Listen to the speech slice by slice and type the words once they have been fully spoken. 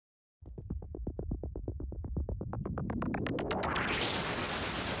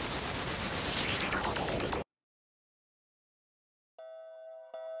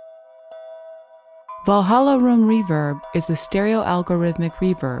Valhalla Room Reverb is a stereo algorithmic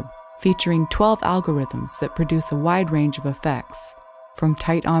reverb featuring 12 algorithms that produce a wide range of effects, from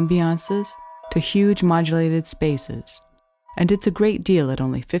tight ambiances to huge modulated spaces, and it's a great deal at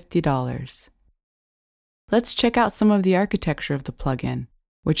only $50. Let's check out some of the architecture of the plugin,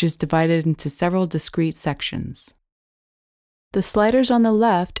 which is divided into several discrete sections. The sliders on the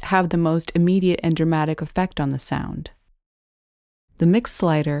left have the most immediate and dramatic effect on the sound. The mix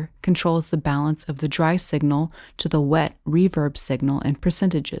slider controls the balance of the dry signal to the wet reverb signal in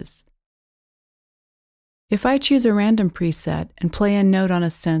percentages. If I choose a random preset and play a note on a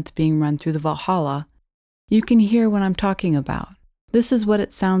synth being run through the Valhalla, you can hear what I'm talking about. This is what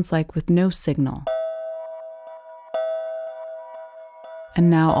it sounds like with no signal. And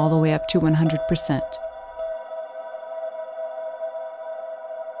now all the way up to 100%.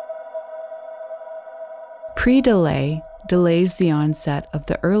 Pre-delay delays the onset of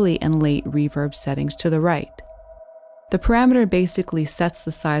the early and late reverb settings to the right. The parameter basically sets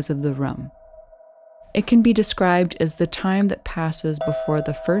the size of the room. It can be described as the time that passes before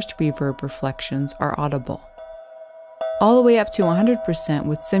the first reverb reflections are audible. All the way up to 100%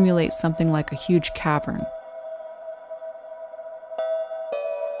 would simulate something like a huge cavern.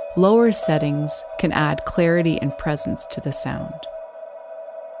 Lower settings can add clarity and presence to the sound.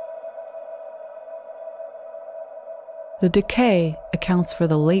 The decay accounts for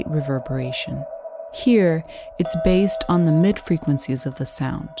the late reverberation. Here, it's based on the mid-frequencies of the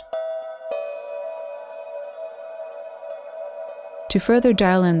sound. To further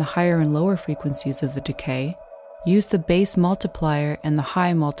dial in the higher and lower frequencies of the decay, use the bass multiplier and the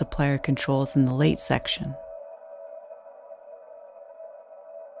high multiplier controls in the late section.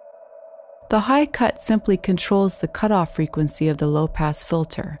 The high cut simply controls the cutoff frequency of the low-pass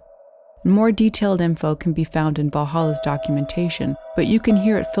filter. More detailed info can be found in Valhalla's documentation, but you can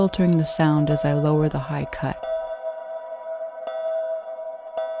hear it filtering the sound as I lower the high cut.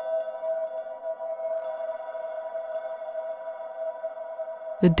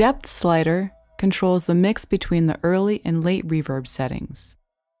 The depth slider controls the mix between the early and late reverb settings.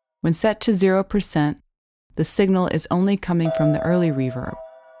 When set to 0%, the signal is only coming from the early reverb,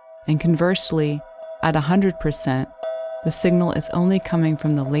 and conversely, at 100%, the signal is only coming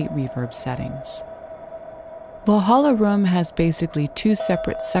from the late reverb settings. Valhalla Room has basically two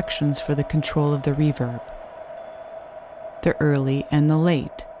separate sections for the control of the reverb: the early and the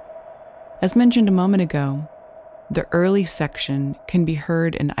late. As mentioned a moment ago, the early section can be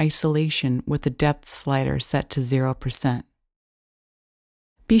heard in isolation with the depth slider set to 0%.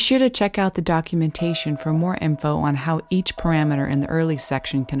 Be sure to check out the documentation for more info on how each parameter in the early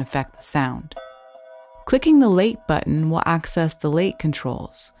section can affect the sound. Clicking the Late button will access the late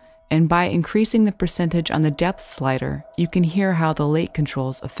controls, and by increasing the percentage on the depth slider, you can hear how the late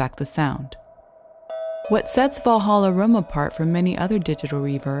controls affect the sound. What sets Valhalla Room apart from many other digital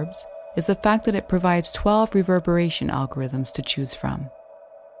reverbs is the fact that it provides 12 reverberation algorithms to choose from.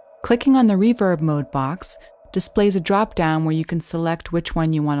 Clicking on the Reverb Mode box displays a drop-down where you can select which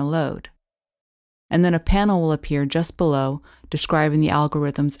one you want to load. And then a panel will appear just below describing the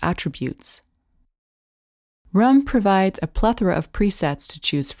algorithm's attributes. Room provides a plethora of presets to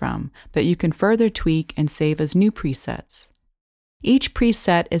choose from that you can further tweak and save as new presets. Each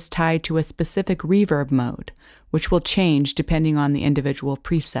preset is tied to a specific reverb mode, which will change depending on the individual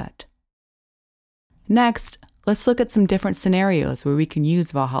preset. Next, let's look at some different scenarios where we can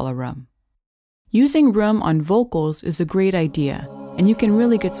use Valhalla Room. Using Room on vocals is a great idea, and you can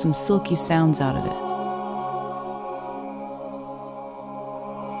really get some silky sounds out of it.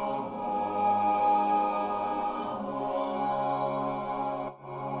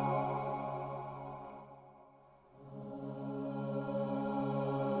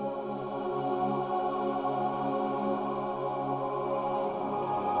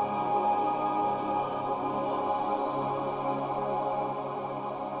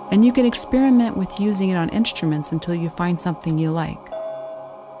 And you can experiment with using it on instruments until you find something you like.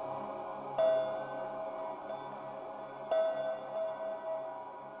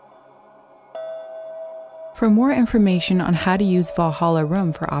 For more information on how to use Valhalla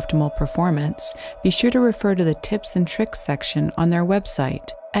Room for optimal performance, be sure to refer to the Tips and Tricks section on their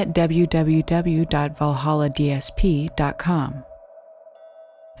website at www.valhalladsp.com.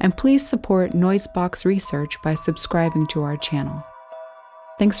 And please support Noisebox Research by subscribing to our channel.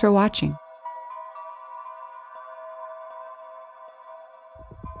 Thanks for watching.